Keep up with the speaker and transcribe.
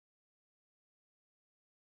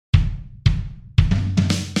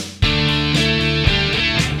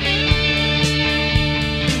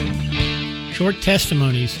short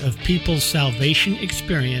testimonies of people's salvation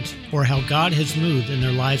experience or how God has moved in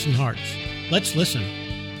their lives and hearts. Let's listen.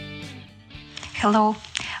 Hello,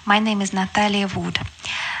 my name is Natalia Wood.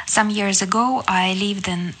 Some years ago, I lived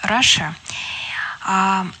in Russia.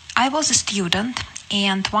 I was a student,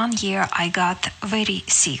 and one year I got very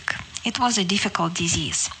sick. It was a difficult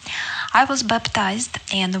disease. I was baptized,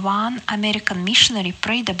 and one American missionary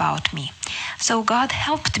prayed about me. So God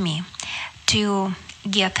helped me to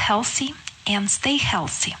get healthy and stay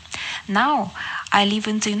healthy. Now I live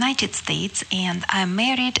in the United States, and I'm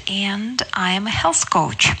married, and I am a health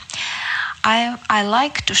coach. I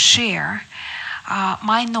like to share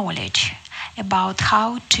my knowledge about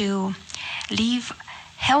how to live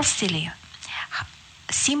healthily,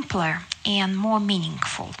 simpler, and more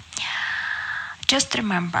meaningful. Just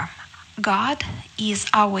remember, God is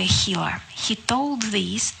our healer. He told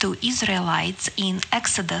this to Israelites in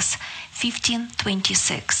Exodus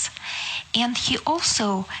 15:26. And He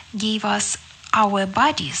also gave us our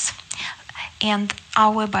bodies, and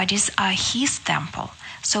our bodies are His temple.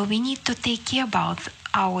 So we need to take care about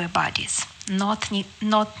our bodies, not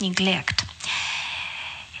neglect.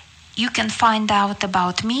 You can find out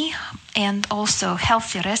about me and also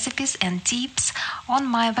healthy recipes and tips on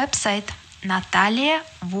my website,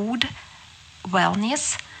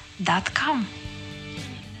 nataliawoodwellness.com.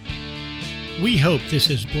 We hope this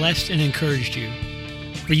has blessed and encouraged you.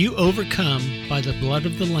 For you overcome by the blood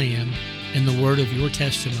of the Lamb and the word of your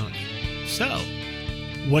testimony. So,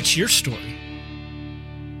 what's your story?